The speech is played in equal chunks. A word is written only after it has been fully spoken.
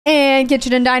And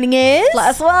kitchen and dining is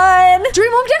Last one.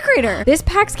 Dream Home Decorator. This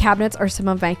pack's cabinets are some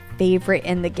of my favorite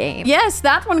in the game. Yes,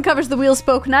 that one covers the wheel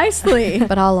spoke nicely.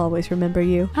 But I'll always remember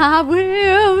you. I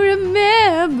will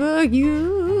remember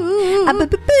you.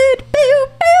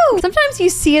 Sometimes you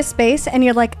see a space and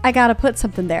you're like, I gotta put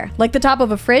something there. Like the top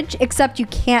of a fridge, except you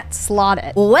can't slot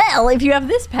it. Well, if you have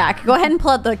this pack, go ahead and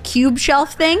pull out the cube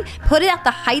shelf thing, put it at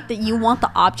the height that you want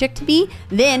the object to be,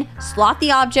 then slot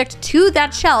the object to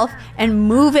that shelf and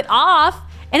move it off,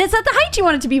 and it's at the height you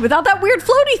want it to be without that weird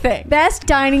floaty thing. Best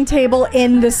dining table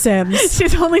in The Sims.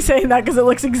 She's only saying that because it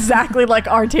looks exactly like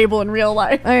our table in real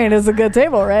life. I mean, it's a good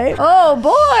table, right? Oh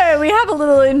boy, we have a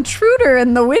little intruder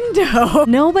in the window.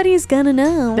 Nobody's gonna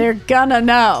know. They're gonna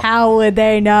know. How would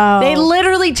they know? They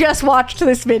literally just watched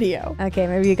this video. Okay,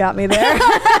 maybe you got me there.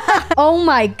 Oh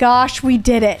my gosh, we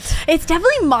did it. It's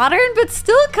definitely modern, but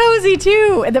still cozy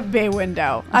too. And the bay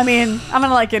window. I mean, I'm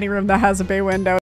gonna like any room that has a bay window.